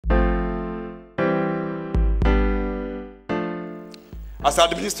As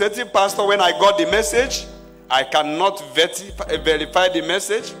administrative pastor, when I got the message, I cannot verify the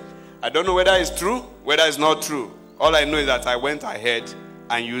message. I don't know whether it's true, whether it's not true. All I know is that I went ahead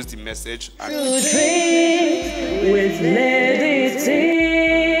and used the message. And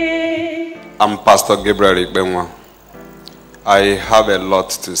I'm Pastor Gabriel Ikbenwa. I have a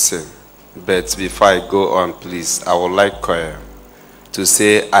lot to say, but before I go on, please, I would like to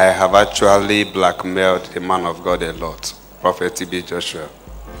say I have actually blackmailed the man of God a lot, Prophet T.B. Joshua.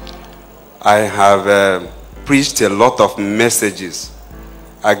 I have preached a lot of messages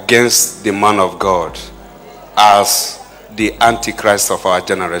against the man of God as the Antichrist of our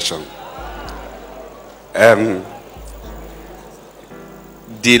generation.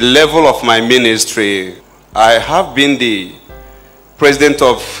 The level of my ministry, I have been the president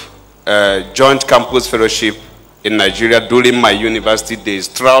of Joint Campus Fellowship in Nigeria during my university days,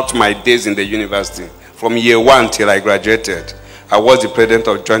 throughout my days in the university. From year 1 till I graduated, I was the president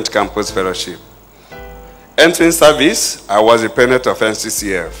of Joint Campus Fellowship. Entering service, I was the president of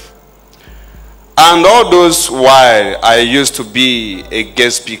NCCF. And all those while, I used to be a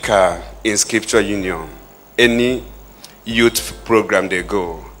guest speaker in Scripture Union. Any youth program they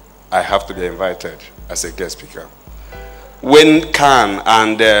go, I have to be invited as a guest speaker. When CAN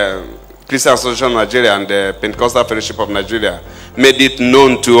and Christian Association of Nigeria and the Pentecostal Fellowship of Nigeria made it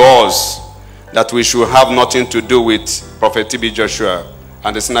known to us that we should have nothing to do with Prophet T.B. Joshua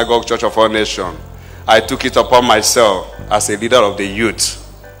and the Synagogue Church of All Nations, I took it upon myself as a leader of the youth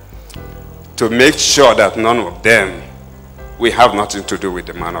to make sure that none of them will have nothing to do with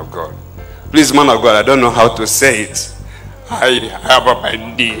the man of God. Please, man of God, I don't know how to say it. I have on my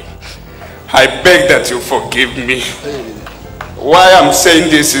knee. I beg that you forgive me. Why I'm saying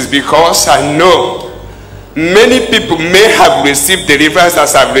this is because I know many people may have received deliverance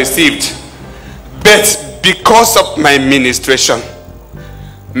as I've received, but because of my ministration,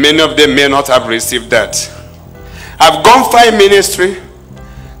 many of them may not have received that. I've gone far in ministry.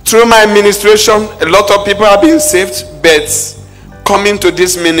 Through my administration, a lot of people have been saved, but coming to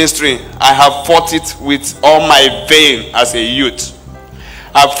this ministry, I have fought it with all my vein as a youth.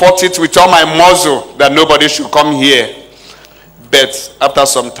 I've fought it with all my muscle that nobody should come here. But after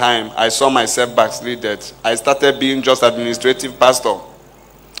some time, I saw myself backslided. I started being just administrative pastor.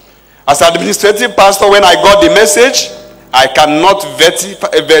 As administrative pastor, when I got the message, I cannot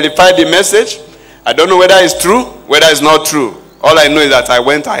verify the message. I don't know whether it's true, whether it's not true. All I know is that I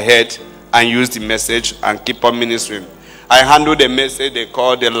went ahead and used the message and keep on ministering. I handled the message they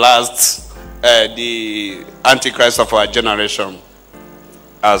call the Antichrist of our generation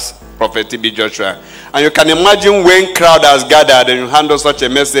as Prophet T.B. Joshua. And you can imagine when crowd has gathered and you handle such a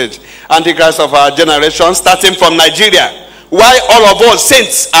message, Antichrist of our generation, starting from Nigeria. Why all of us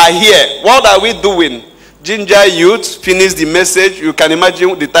saints are here? What are we doing? Ginger youth finished the message. You can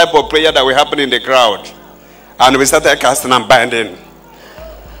imagine the type of prayer that will happen in the crowd. And we started casting and binding.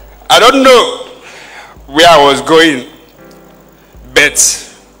 I don't know where I was going, but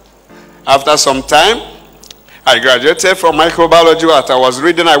after some time, I graduated from microbiology. What I was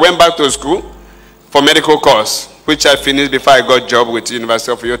reading, I went back to school for medical course, which I finished before I got a job with the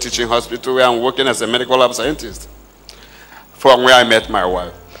University of Uyo Teaching Hospital, where I'm working as a medical lab scientist, from where I met my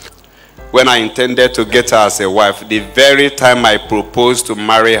wife. When I intended to get her as a wife, the very time I proposed to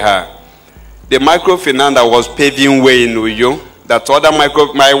marry her, the microfinance that was paving way in Uyo, that other my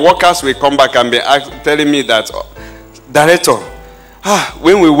workers will come back and be telling me that, Director,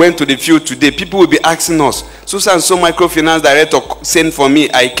 when we went to the field today, people will be asking us, so and so microfinance director sent for me.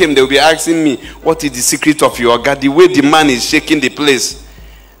 I came, they will be asking me, what is the secret of your God? The way the man is shaking the place.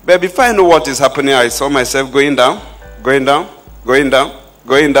 But before I know what is happening, I saw myself going down, going down, going down,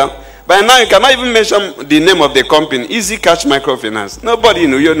 going down. By now, you cannot even mention the name of the company, Easy Catch Microfinance. Nobody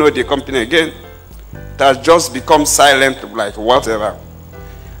in Uyo knows the company again. It has just become silent, like whatever.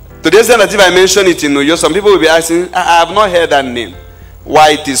 Today's that if I mention it in Uyo, some people will be asking, I have not heard that name.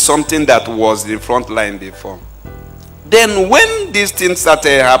 Why? It is something that was the front line before. Then when these things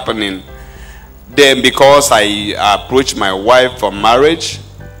started happening, then because I approached my wife for marriage,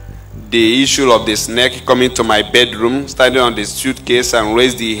 the issue of the snake coming to my bedroom, standing on the suitcase and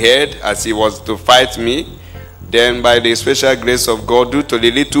raised the head as he was to fight me. Then by the special grace of God, due to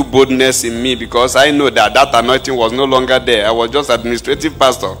the little boldness in me, because I know that that anointing was no longer there. I was just administrative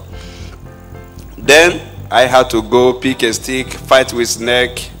pastor. Then I had to go pick a stick, fight with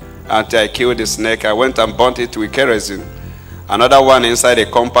snake, until I killed the snake. I went and burnt it with kerosene. Another one inside the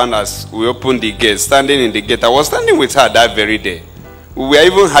compound as we opened the gate, standing in the gate. I was standing with her that very day. We were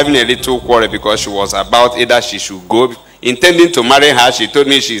even having a little quarrel because she was about either she should go intending to marry her. She told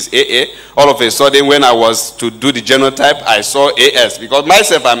me she's AA. All of a sudden, when I was to do the genotype, I saw AS. Because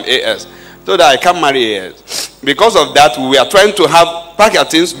myself, I'm AS. So that I can't marry AS. Because of that, we are trying to pack your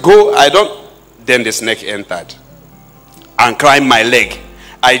things, go, I don't. Then the snake entered and climbed my leg.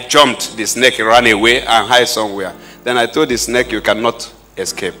 I jumped, the snake ran away and hid somewhere. Then I told the snake, you cannot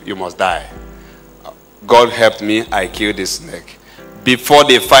escape, you must die. God helped me, I killed the snake. Before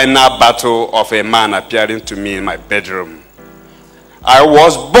the final battle of a man appearing to me in my bedroom. I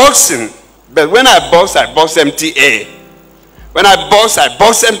was boxing, but when I boxed MTA. When I boxed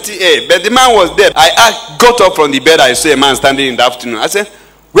MTA, but the man was there. I got up from the bed, I saw a man standing in the afternoon. I said,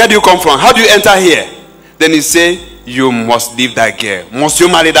 where do you come from? How do you enter here? Then he said, you must leave that girl. Must you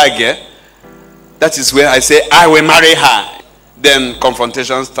marry that girl? That is where I say, I will marry her. Then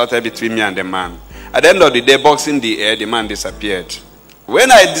confrontation started between me and the man. At the end of the day, boxing the air, the man disappeared.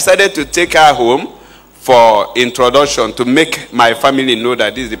 When I decided to take her home for introduction, to make my family know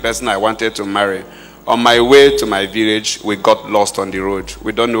that this is the person I wanted to marry, on my way to my village, we got lost on the road.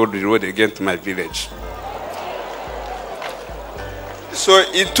 We don't know the road again to my village. So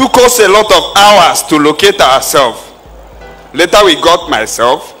it took us a lot of hours to locate ourselves. Later we got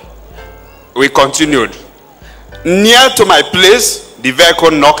myself. We continued. Near to my place, the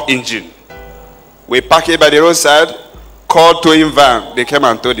vehicle knocked engine. We parked it by the roadside, called towing van. They came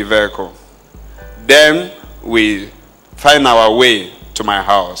and towed the vehicle. Then we find our way to my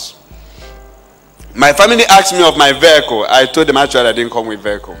house. My family asked me of my vehicle. I told them actually I didn't come with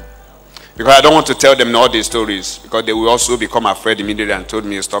vehicle. Because I don't want to tell them all these stories. Because they will also become afraid immediately and told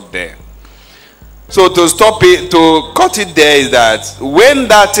me stop there. So to stop it, to cut it there is that when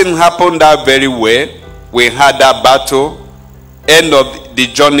that thing happened that very way, we had that battle. End of the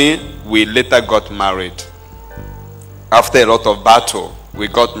journey, we later got married. After a lot of battle, we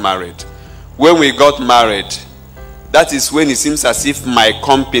got married. When we got married, that is when it seems as if my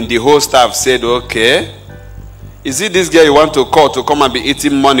company, the whole staff said, okay, is it this girl you want to call to come and be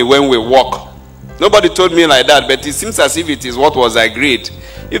eating money when we walk? Nobody told me like that, but it seems as if it is what was agreed.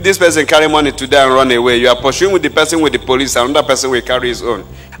 If this person carry money today and run away, you are pursuing with the person with the police, and another person will carry his own.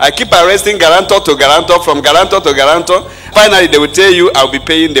 I keep arresting guarantor to guarantor, from guarantor to guarantor. Finally, they will tell you, I'll be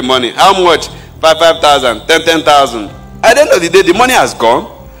paying the money. How much? 5,000, 10,000. At the end of the day, the money has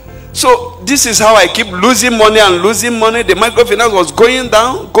gone. So this is how I keep losing money and losing money. The microfinance was going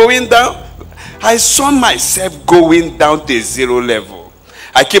down, going down. I saw myself going down to a zero level.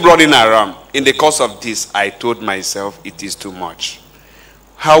 I keep running around. In the course of this, I told myself, it is too much.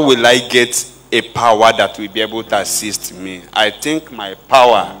 How will I get a power that will be able to assist me? I think my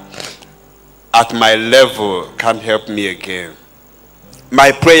power at my level can't help me again.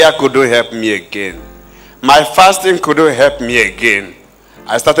 My prayer couldn't help me again. My fasting couldn't help me again.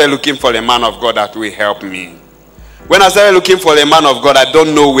 I started looking for a man of God that will help me. When I started looking for a man of God, I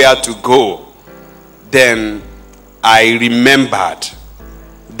don't know where to go. Then I remembered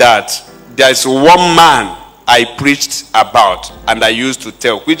that there's one man I preached about and I used to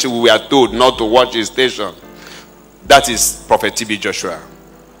tell, which we were told not to watch his station. That is Prophet TB Joshua.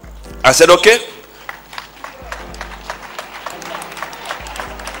 I said, okay.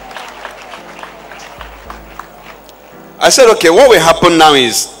 I said, okay, what will happen now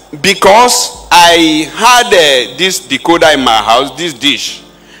is, because I had this decoder in my house, this dish,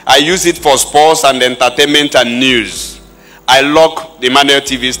 I use it for sports and entertainment and news. I lock the Emmanuel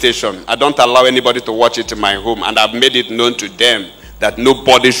TV station. I don't allow anybody to watch it in my home, and I've made it known to them that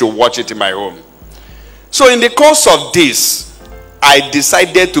nobody should watch it in my home. So in the course of this, I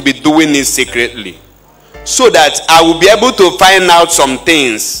decided to be doing it secretly, so that I will be able to find out some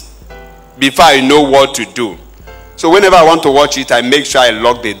things before I know what to do. So whenever I want to watch it, I make sure I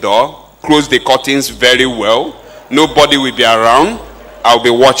lock the door, close the curtains very well. Nobody will be around. I'll be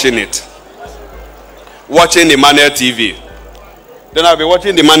watching it. Watching the Emmanuel TV. Then I'll be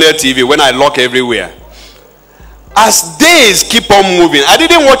watching the Emmanuel TV when I lock everywhere. As days keep on moving, I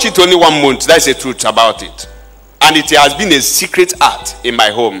didn't watch it only 1 month. That's the truth about it. And it has been a secret art in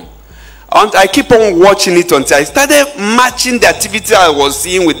my home. And I keep on watching it until I started matching the activity I was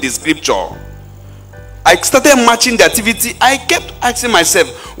seeing with the scripture. I started matching the activity. I kept asking myself,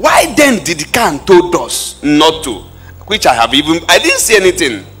 why then did Khan told us not to? Which I didn't see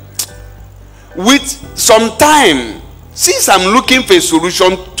anything. With some time, since I'm looking for a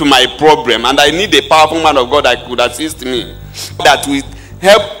solution to my problem and I need a powerful man of God that could assist me, that will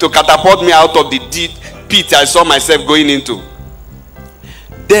help to catapult me out of the deep pit I saw myself going into.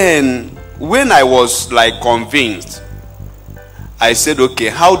 Then, when I was like convinced, I said, okay,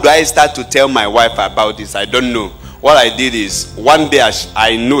 how do I start to tell my wife about this? I don't know. What I did is, one day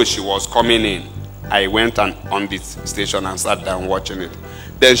I know she was coming in. I went on the station and sat down watching it.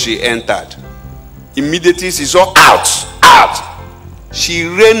 Then she entered. Immediately she saw out. She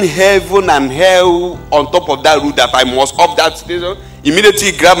rained heaven and hell on top of that roof that I must stop that station.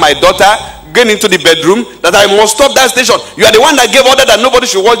 Immediately grabbed my daughter, going into the bedroom, that I must stop that station. You are the one that gave order that nobody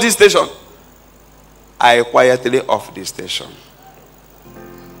should watch this station. I quietly off the station.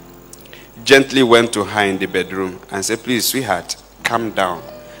 Gently went to her in the bedroom and said, please, sweetheart, calm down.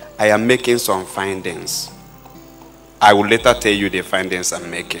 I am making some findings. I will later tell you the findings I'm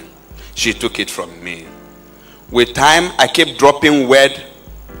making. She took it from me. With time, I kept dropping word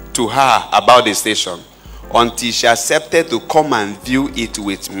to her about the station until she accepted to come and view it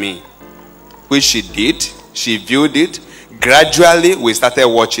with me. Which she did. She viewed it. Gradually, we started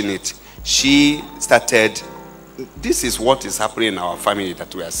watching it. She started, this is what is happening in our family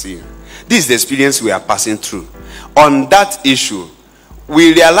that we are seeing. This is the experience we are passing through. On that issue,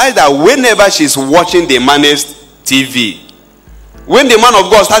 we realized that whenever she's watching the man's TV, when the man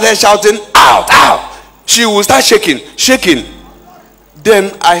of God started shouting, out, she will start shaking.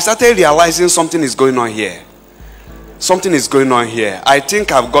 Then I started realizing something is going on here. Something is going on here. I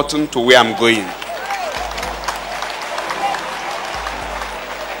think I've gotten to where I'm going.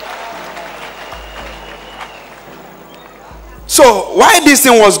 So, why this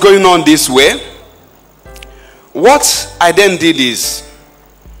thing was going on this way? What I then did is,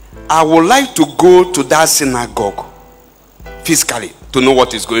 I would like to go to that synagogue physically to know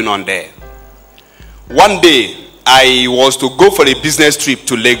what is going on there. One day, I was to go for a business trip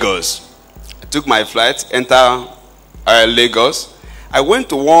to Lagos. I took my flight, enter Lagos. I went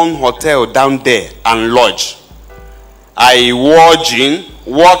to one hotel down there and lodged. I wore jean,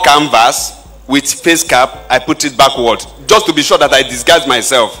 wore canvas with face cap. I put it backward just to be sure that I disguise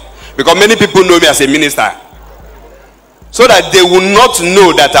myself, because many people know me as a minister, so that they will not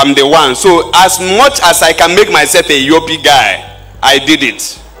know that I'm the one. So as much as I can make myself a Yopi guy, I did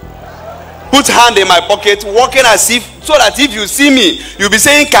it. Put hand in my pocket, walking as if, so that if you see me, you'll be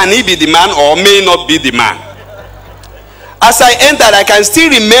saying, can he be the man or may not be the man? As I entered, I can still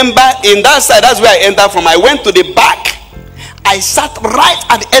remember in that side, that's where I entered from. I went to the back. I sat right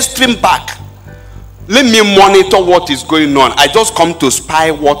at the extreme back. Let me monitor what is going on. I just come to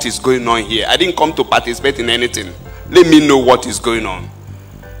spy what is going on here. I didn't come to participate in anything. Let me know what is going on.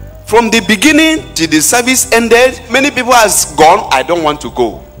 From the beginning till the service ended, many people has gone. I don't want to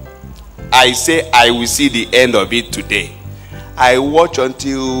go. I say I will see the end of it today. I watch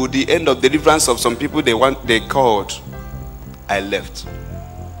until the end of deliverance of some people they called. I left.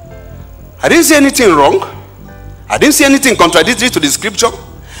 I didn't see anything wrong. I didn't see anything contradictory to the scripture.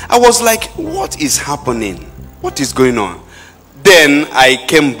 I was like, what is happening? What is going on? Then I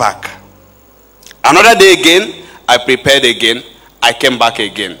came back. Another day again, I prepared again. I came back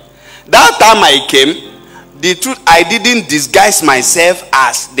again. That time I came, the truth, I didn't disguise myself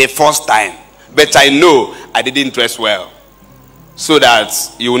as the first time. But I know I didn't dress well, so that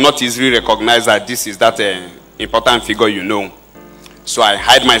you will not easily recognize that this is that important figure you know. So I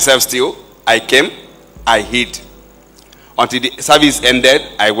hide myself still. I came, I hid. Until the service ended,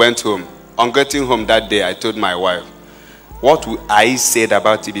 I went home. On getting home that day, I told my wife, what I said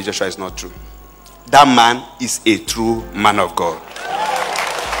about TB Joshua is not true. That man is a true man of God.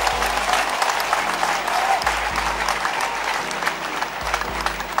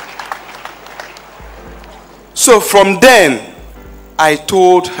 So from then, I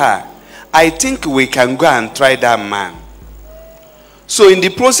told her, I think we can go and try that man. So in the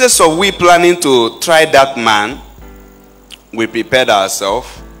process of we planning to try that man, we prepared ourselves,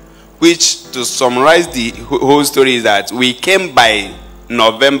 which, to summarize the whole story, is that we came by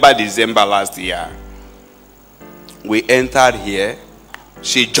November, December last year. We entered here.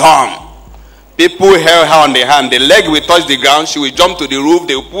 She jumped. People held her on the hand. The leg will touch the ground. She will jump to the roof.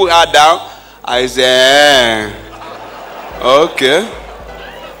 They will pull her down. I said, okay.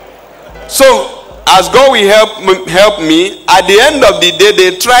 So, as God will help me, at the end of the day,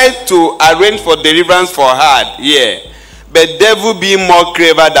 they tried to arrange for deliverance for her. Yeah. But devil being more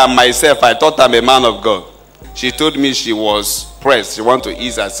clever than myself, I thought I'm a man of God. She told me she was pressed. She wanted to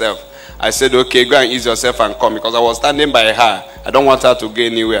ease herself. I said, okay, go and ease yourself and come. Because I was standing by her. I don't want her to go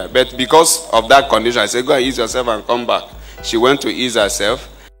anywhere. But because of that condition, I said, go and ease yourself and come back. She went to ease herself.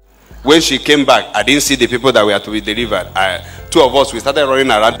 When she came back, I didn't see the people that were to be delivered. Two of us, we started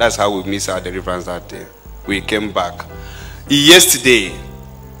running around. That's how we missed our deliverance that day. We came back. Yesterday,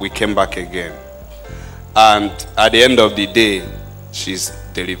 we came back again. And at the end of the day, she's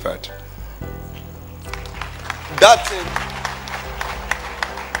delivered. That's it.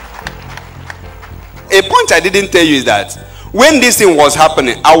 A point I didn't tell you is that When this thing was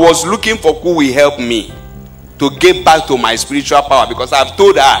happening, I was looking for who will help me to get back to my spiritual power, because I've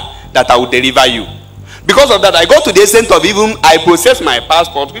told her that I will deliver you. Because of that, I got to the extent of even I processed my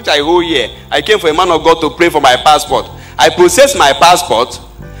passport, which I hold here. I came for a man of God to pray for my passport. I processed my passport.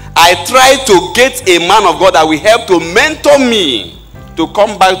 I tried to get a man of God that will help to mentor me to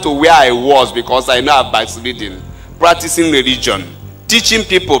come back to where I was, because I know I'm backsliding, practicing religion, teaching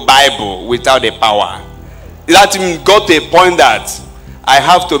people Bible without the power. That got to a point that I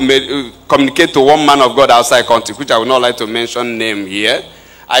have to communicate to one man of God outside country, which I would not like to mention name here.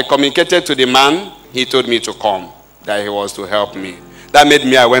 I communicated to the man. He told me to come, that he was to help me. That made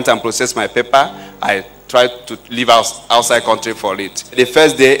me, I went and processed my paper. I tried to leave outside country for it. The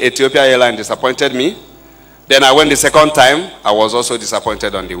first day, Ethiopia Airlines disappointed me. Then I went the second time. I was also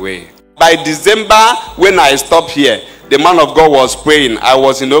disappointed on the way. By December, when I stopped here, the man of God was praying. I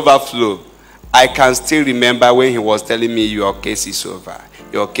was in overflow. I can still remember when he was telling me, your case is over.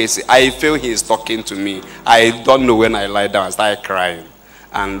 Your case. I feel he is talking to me. I don't know, when I lie down, I started crying.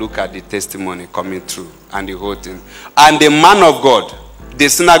 And look at the testimony coming through and the whole thing. And the man of God, the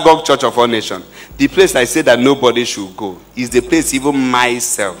Synagogue Church of All Nations, the place I said that nobody should go, is the place even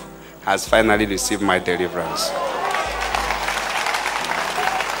myself has finally received my deliverance.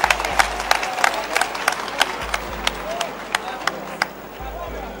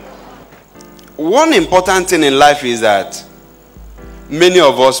 One important thing in life is that many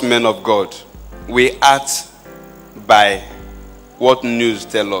of us men of God, we act by what news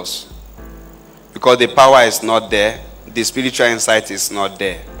tell us, because the power is not there, the spiritual insight is not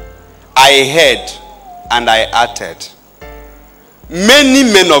there. I heard and I acted. Many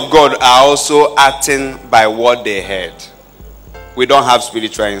men of God are also acting by what they heard. We don't have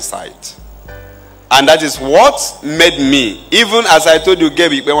spiritual insight, and that is what made me, even as I told you,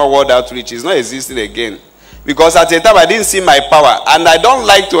 gave Ikpewa World Outreach is not existing again, because at the time I didn't see my power, and I don't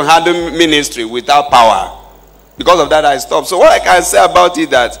like to handle ministry without power. Because of that, I stopped. So what I can say about it,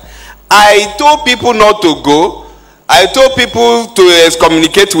 that I told people not to go. I told people to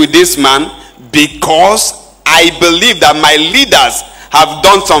communicate with this man, because I believe that my leaders have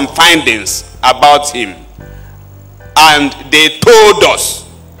done some findings about him. And they told us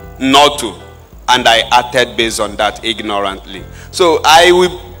not to. And I acted based on that ignorantly. So I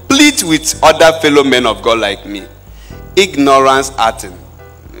will plead with other fellow men of God like me. Ignorance acting.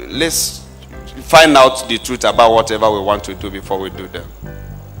 Let's find out the truth about whatever we want to do before we do them.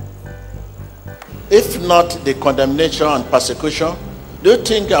 If not the condemnation and persecution, do you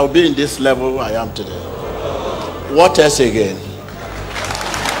think I'll be in this level I am today? What else again?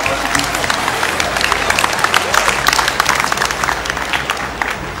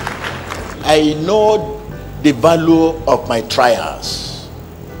 I know the value of my trials.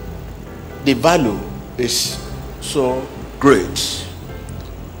 The value is so great.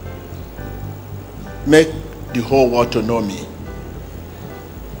 Make the whole world to know me.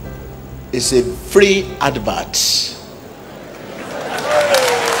 It's a free advert.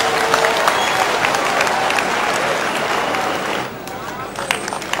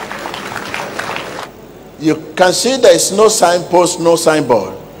 You can see there is no signpost, no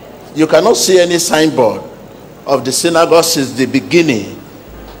signboard. You cannot see any signboard of the synagogue since the beginning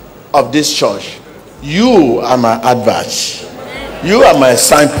of this church. You are my advert. You are my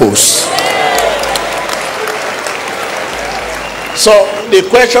signpost. So the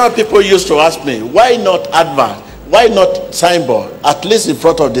question people used to ask me, why not advert? Why not signboard? At least in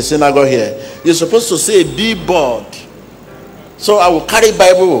front of the synagogue here. You're supposed to say billboard. So I will carry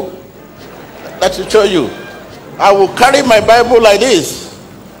Bible. That will show you. I will carry my Bible like this.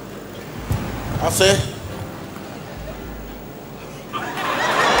 I'll say,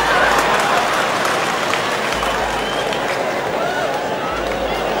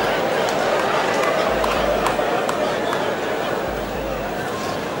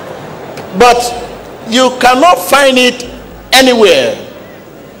 but you cannot find it anywhere.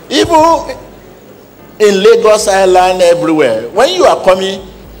 Even in Lagos Island, everywhere. When you are coming,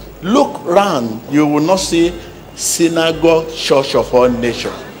 look round, you will not see Synagogue Church of All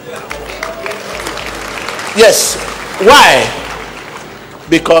Nations. Yes. Why?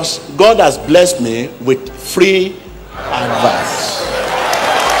 Because God has blessed me with free advice.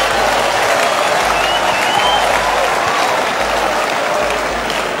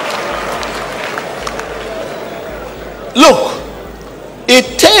 Look,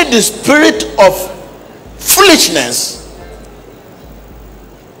 it takes the spirit of foolishness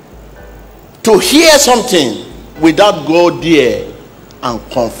to hear something without go there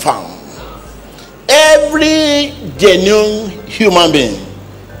and confirm. Every genuine human being,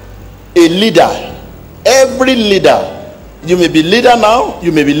 a leader, every leader You may be leader now,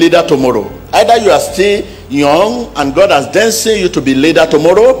 you may be leader tomorrow. Either you are still young and God has destined you to be leader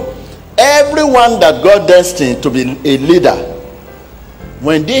tomorrow. Everyone that God destined to be a leader,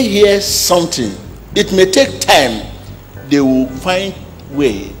 when they hear something, it may take time, they will find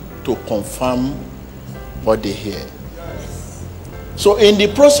way to confirm what they hear. So in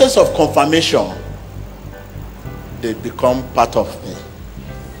the process of confirmation, they become part of me,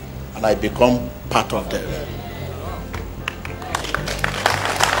 and I become part of them.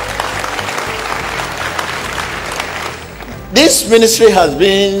 This ministry has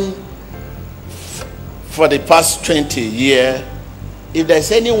been for the past 20 years. If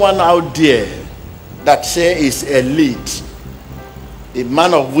there's anyone out there that say is elite, a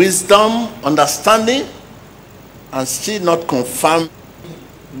man of wisdom, understanding, and still not confirm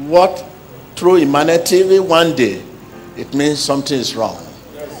what through Emmanuel TV one day, it means something is wrong.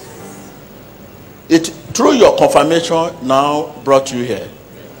 It through your confirmation now brought you here.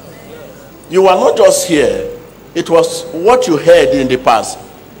 You were not just here. It was what you heard in the past.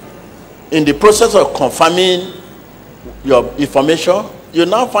 In the process of confirming your information, you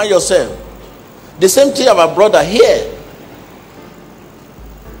now find yourself. The same thing of our brother here.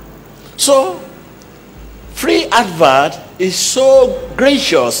 So, free advert is so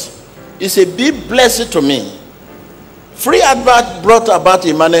gracious. It's a big blessing to me. Free advert brought about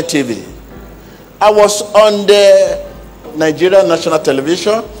Emmanuel TV. I was on the Nigerian national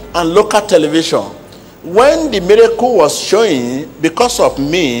television and local television. When the miracle was showing, because of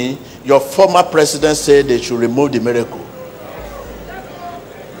me, your former president said they should remove the miracle.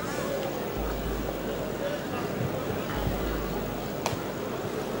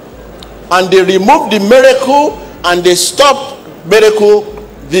 And they removed the miracle and they stopped miracle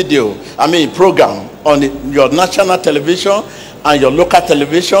program on your national television and your local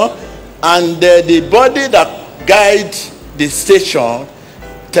television. And the body that guides the station,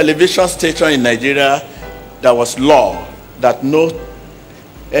 television station in Nigeria, there was law that no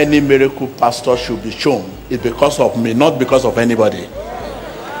any miracle pastor should be shown. It's because of me, not because of anybody.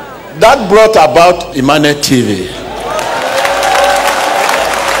 That brought about Emmanuel TV.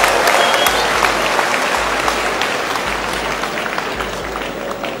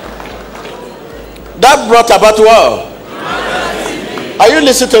 That brought about what? Are you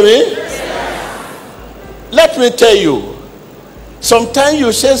listening to me? Let me tell you. Sometimes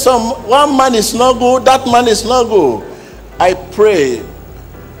you say one man is not good, that man is not good. I pray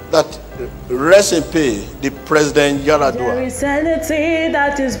that rest in peace, the President Yaradua. There is anything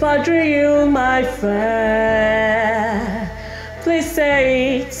that is bothering you, my friend. Please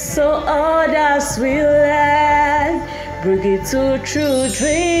say it so others will learn. Bring it to true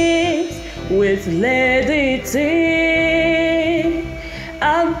dreams with Lady T.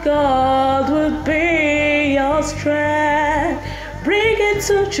 And God will be your strength. Bring it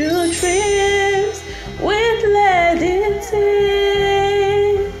to true dreams.